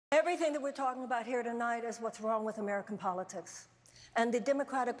Everything that we're talking about here tonight is what's wrong with American politics. And the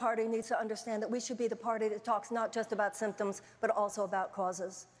Democratic Party needs to understand that we should be the party that talks not just about symptoms, but also about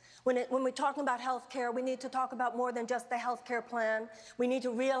causes. When we're talking about health care, we need to talk about more than just the health care plan. We need to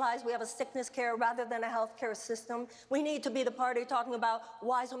realize we have a sickness care rather than a health care system. We need to be the party talking about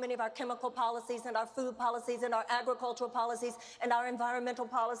why so many of our chemical policies and our food policies and our agricultural policies and our environmental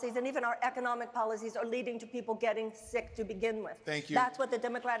policies and even our economic policies are leading to people getting sick to begin with. Thank you. That's what the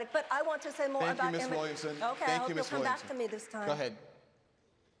Democratic, but I want to say more about... Thank you, Ms. Williamson. Okay, Thank you, Ms. come Williamson. back to me this time. Go ahead.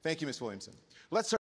 Thank you, Ms. Williamson. Let's